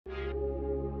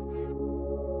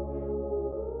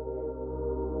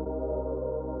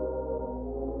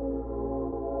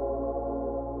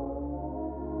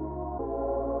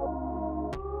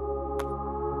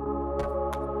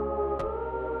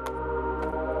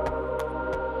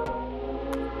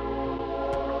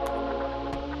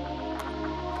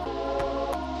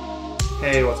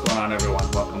Hey, what's going on everyone?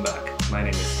 Welcome back. My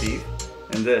name is Steve,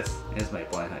 and this is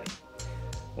Maple and Honey.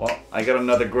 Well, I got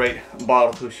another great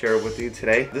bottle to share with you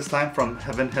today, this time from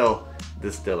Heaven Hill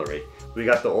Distillery. We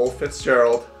got the Old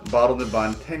Fitzgerald Bottled and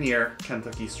Bond 10-year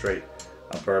Kentucky Straight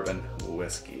Bourbon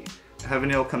Whiskey. Heaven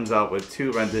Hill comes out with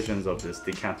 2 renditions of this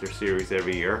Decanter series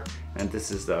every year, and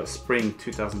this is the spring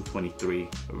 2023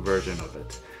 version of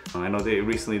it. I know they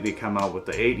recently come out with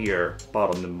the 8-year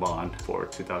Bottled and Bond for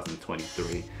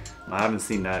 2023. I haven't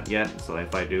seen that yet, so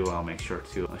if I do, I'll make sure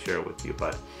to share it with you.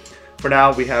 But for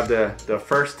now, we have the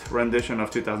first rendition of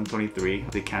 2023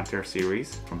 Decanter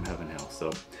series from Heaven Hill.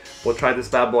 So we'll try this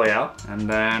bad boy out, and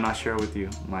then I'll share with you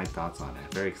my thoughts on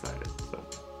it. Very excited.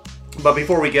 But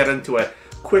before we get into it,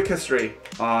 quick history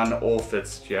on Old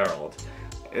Fitzgerald.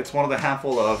 It's one of the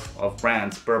handful of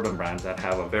brands, bourbon brands, that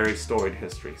have a very storied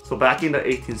history. So back in the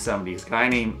 1870s, a guy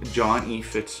named John E.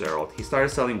 Fitzgerald, he started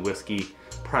selling whiskey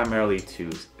primarily to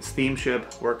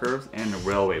steamship workers and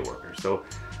railway workers. So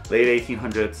late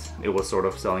 1800s, it was sort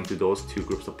of selling to those 2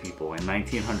 groups of people. In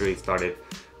 1900, it started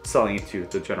selling it to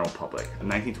the general public. In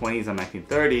the 1920s and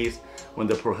 1930s, when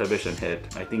the Prohibition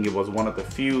hit, I think it was one of the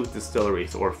few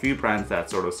distilleries or few brands that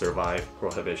sort of survived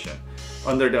Prohibition,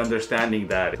 under the understanding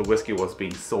that the whiskey was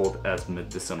being sold as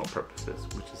medicinal purposes,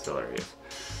 which is hilarious.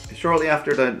 Shortly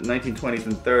after the 1920s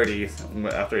and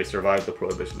 30s, after it survived the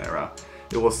Prohibition era,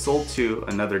 it was sold to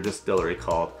another distillery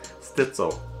called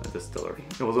Stitzel Distillery.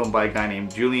 It was owned by a guy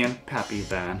named Julian Pappy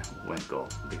Van Winkle,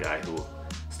 the guy who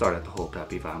started the whole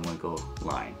Pappy Van Winkle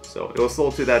line. So it was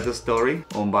sold to that distillery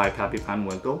owned by Pappy Van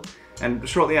Winkle, and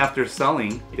shortly after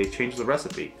selling, they changed the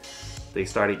recipe. They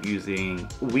started using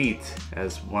wheat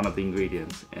as one of the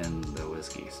ingredients in the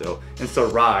whiskey. So instead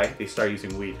of rye, they started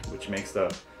using wheat, which makes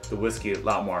the whiskey a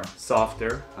lot more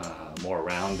softer, more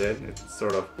rounded. It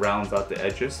sort of rounds out the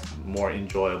edges, more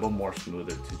enjoyable, more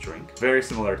smoother to drink. Very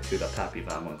similar to the Pappy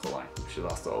Van Winkle line, which is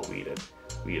also a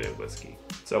wheated whiskey.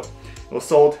 So it was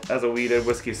sold as a wheated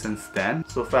whiskey since then.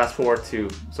 So fast forward to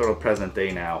sort of present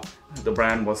day now. The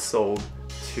brand was sold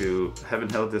to Heaven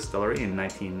Hill Distillery in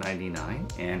 1999,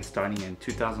 and starting in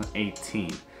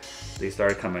 2018, they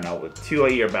started coming out with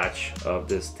 2-a-year batch of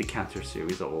this Decanter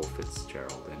series of Old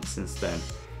Fitzgerald, and since then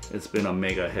it's been a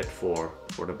mega hit for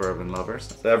the bourbon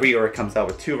lovers. So every year it comes out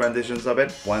with 2 renditions of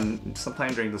it, one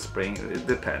sometime during the spring, it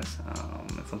depends,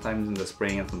 sometimes in the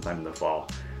spring and sometimes in the fall.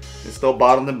 It's still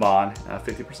bottled and bond,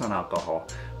 50% alcohol,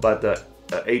 but the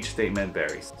age statement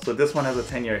varies. So this one has a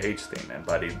 10-year age statement,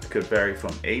 but it could vary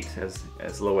from 8,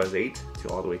 as low as 8, to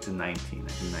all the way to 19. I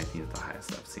think 19 is the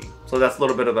highest I've seen. So that's a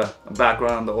little bit of a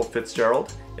background on the Old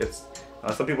Fitzgerald. It's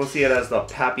some people see it as the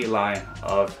Pappy line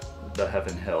of the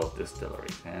Heaven Hill Distillery,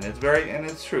 and it's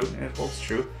true, and it holds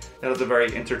true. It has a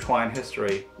very intertwined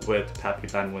history with Pappy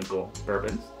Van Winkle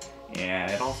bourbons,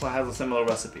 and it also has a similar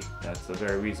recipe. That's a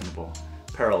very reasonable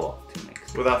parallel to make.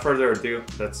 Without further ado,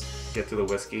 let's get to the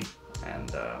whiskey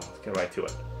and let's get right to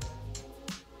it.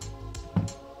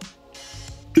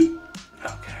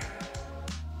 Okay.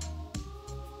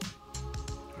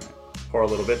 All right. Pour a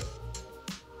little bit.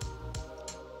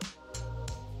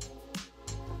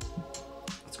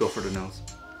 Let's go for the nose.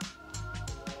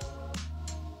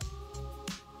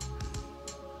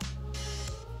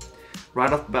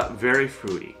 Right off the bat, very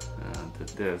fruity.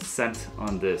 The scent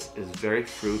on this is very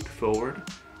fruit forward,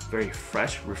 very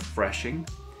fresh, refreshing.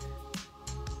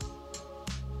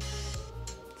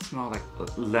 Smell like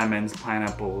lemons,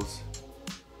 pineapples,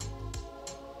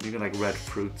 maybe like red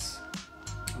fruits,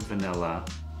 vanilla.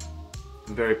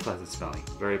 Very pleasant smelling,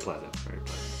 very pleasant, very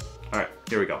pleasant. All right,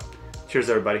 here we go. Cheers,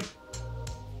 everybody.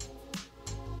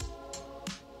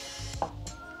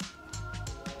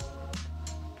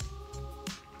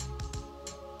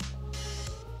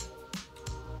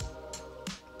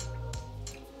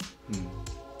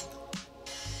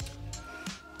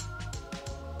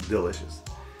 Delicious,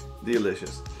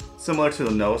 delicious. Similar to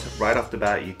the nose, right off the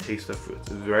bat, you taste the fruits.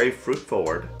 It's very fruit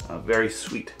forward, very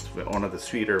sweet. It's one of the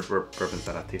sweeter bourbons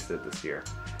that I've tasted this year.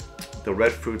 The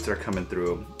red fruits are coming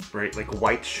through, very like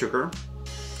white sugar,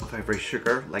 very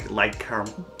sugar, like light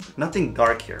caramel. Nothing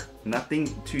dark here,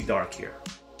 nothing too dark here.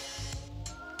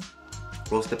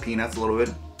 Roasted peanuts a little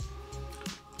bit,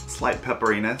 slight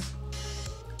pepperiness,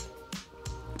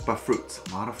 but fruits,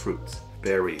 a lot of fruits,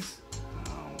 berries,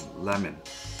 lemon.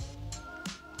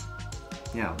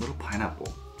 Yeah, a little pineapple,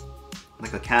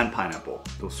 like a canned pineapple,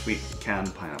 those sweet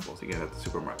canned pineapples you get at the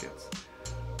supermarkets.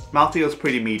 Mouthfeel is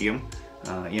pretty medium.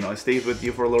 You know, it stays with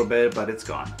you for a little bit, but it's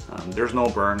gone. There's no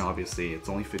burn, obviously. It's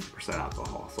only 50%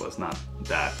 alcohol, so it's not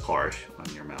that harsh on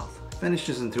your mouth. Finish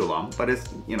isn't too long, but it's,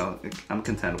 you know, I'm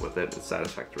content with it. It's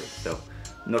satisfactory, so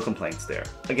no complaints there.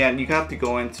 Again, you have to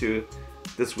go into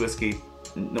this whiskey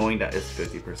knowing that it's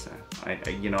 50%.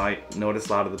 I notice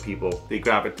a lot of the people, they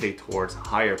gravitate towards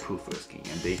higher proof whiskey,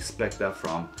 and they expect that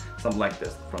from something like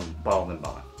this, from bottled and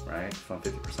bond, right? From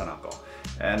 50% alcohol.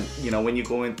 And when you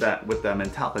go into that with that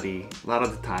mentality, a lot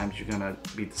of the times you're gonna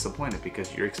be disappointed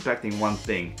because you're expecting one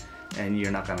thing and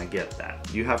you're not gonna get that.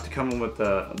 You have to come in with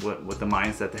the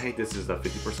mindset that, hey, this is a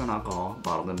 50% alcohol,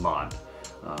 bottled and bond.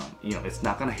 It's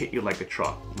not gonna hit you like a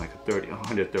truck, like a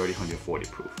 130, 140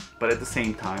 proof. But at the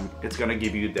same time, it's gonna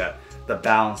give you the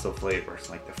balance of flavors,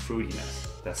 like the fruitiness,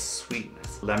 the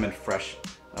sweetness, lemon fresh,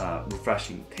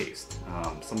 refreshing taste.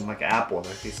 Something like apple,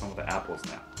 I see some of the apples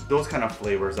now. Those kind of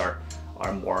flavors are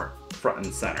more front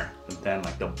and center than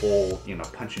like the bold,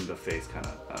 punch in the face kind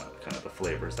of the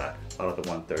flavors that a lot of the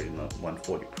 130 and the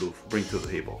 140 proof bring to the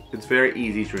table. It's very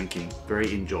easy drinking,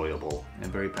 very enjoyable,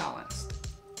 and very balanced.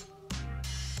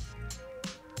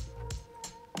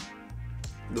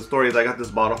 The story is I got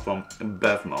this bottle from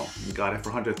Bevmo. Got it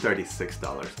for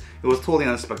 $136. It was totally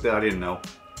unexpected, I didn't know.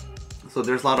 So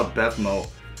there's a lot of Bevmo.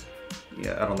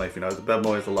 Yeah, I don't know if you know,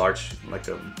 Bevmo is a large, like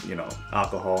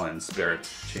alcohol and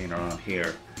spirits chain around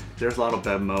here. There's a lot of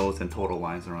Bevmos and Total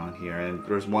Wines around here, and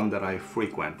there's one that I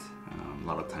frequent a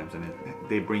lot of times, and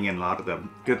they bring in a lot of the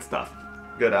good stuff,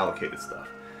 good allocated stuff.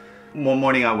 One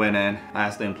morning I went in, I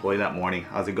asked the employee that morning,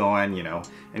 how's it going,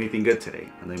 anything good today?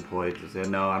 And the employee said,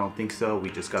 no, I don't think so, we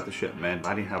just got the shipment.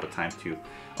 I didn't have a time to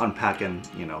unpack and,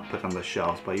 put on the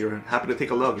shelves, but you're happy to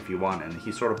take a look if you want. And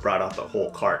he sort of brought out the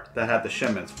whole cart that had the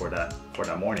shipments for that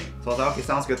morning. So I was like, okay,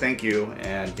 sounds good, thank you.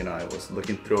 And, I was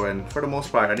looking through, and for the most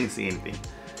part, I didn't see anything,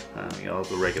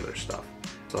 the regular stuff.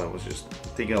 So I was just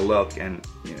taking a look, and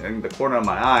in the corner of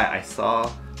my eye, I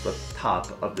saw the top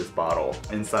of this bottle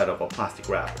inside of a plastic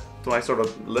wrap. So I sort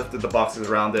of lifted the boxes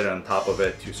around it on top of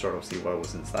it to sort of see what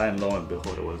was inside, and lo and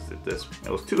behold, it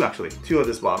was two of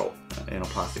this bottle in a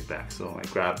plastic bag. So I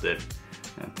grabbed it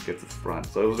and took it to the front.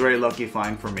 So it was a very lucky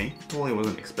find for me. Totally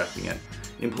wasn't expecting it.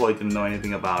 The employee didn't know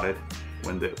anything about it.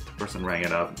 When the person rang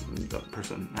it up, the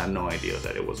person had no idea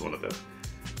that it was one of the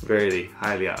very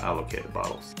highly allocated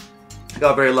bottles. I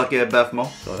got very lucky at Bevmo,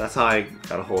 so that's how I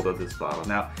got a hold of this bottle.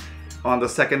 Now, on the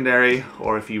secondary,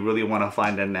 or if you really want to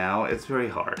find it now, it's very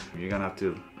hard. You're gonna have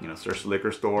to, search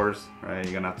liquor stores, right?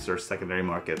 You're gonna have to search secondary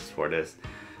markets for this.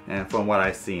 And from what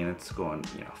I've seen, it's going,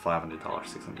 $500,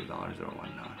 $600 or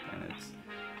whatnot, and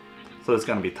so it's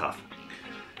gonna be tough.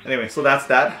 Anyway, so that's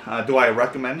that. Do I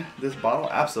recommend this bottle?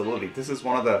 Absolutely. This is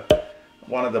one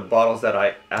of the bottles that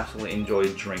I absolutely enjoy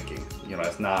drinking.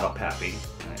 It's not a Pappy,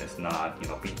 it's not,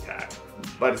 beat tag,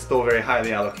 but it's still very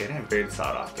highly allocated and very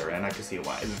sought after, and I can see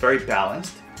why. It's very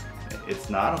balanced. It's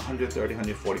not 130,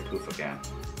 140 proof again,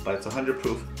 but it's 100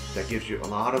 proof that gives you a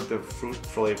lot of the fruit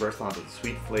flavors, a lot of the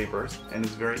sweet flavors, and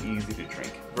it's very easy to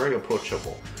drink, very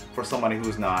approachable for somebody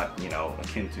who's not,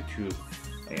 akin to too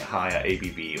high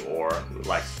ABV or who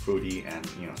likes fruity and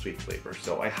sweet flavors.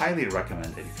 So I highly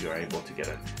recommend it if you are able to get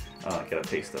a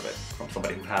taste of it from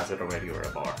somebody who has it already or a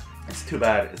bar. It's too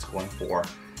bad it's going for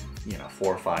 $400,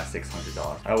 $500,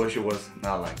 $600. I wish it was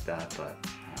not like that, but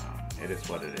it is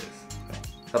what it is.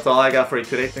 So that's all I got for you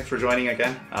today. Thanks for joining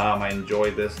again. I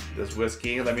enjoyed this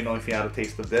whiskey. Let me know if you had a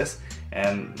taste of this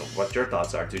and what your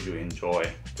thoughts are. Did you enjoy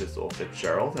this Old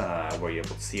Fitzgerald? Were you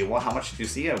able to see it? Well, how much did you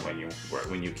see it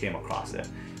when you came across it?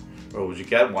 Or would you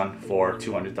get one for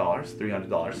 $200, $300,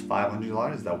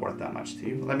 $500? Is that worth that much to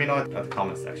you? Let me know at the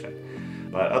comment section.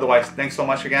 But otherwise, thanks so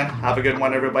much again. Have a good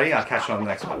one, everybody. I'll catch you on the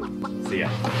next one. See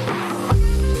ya.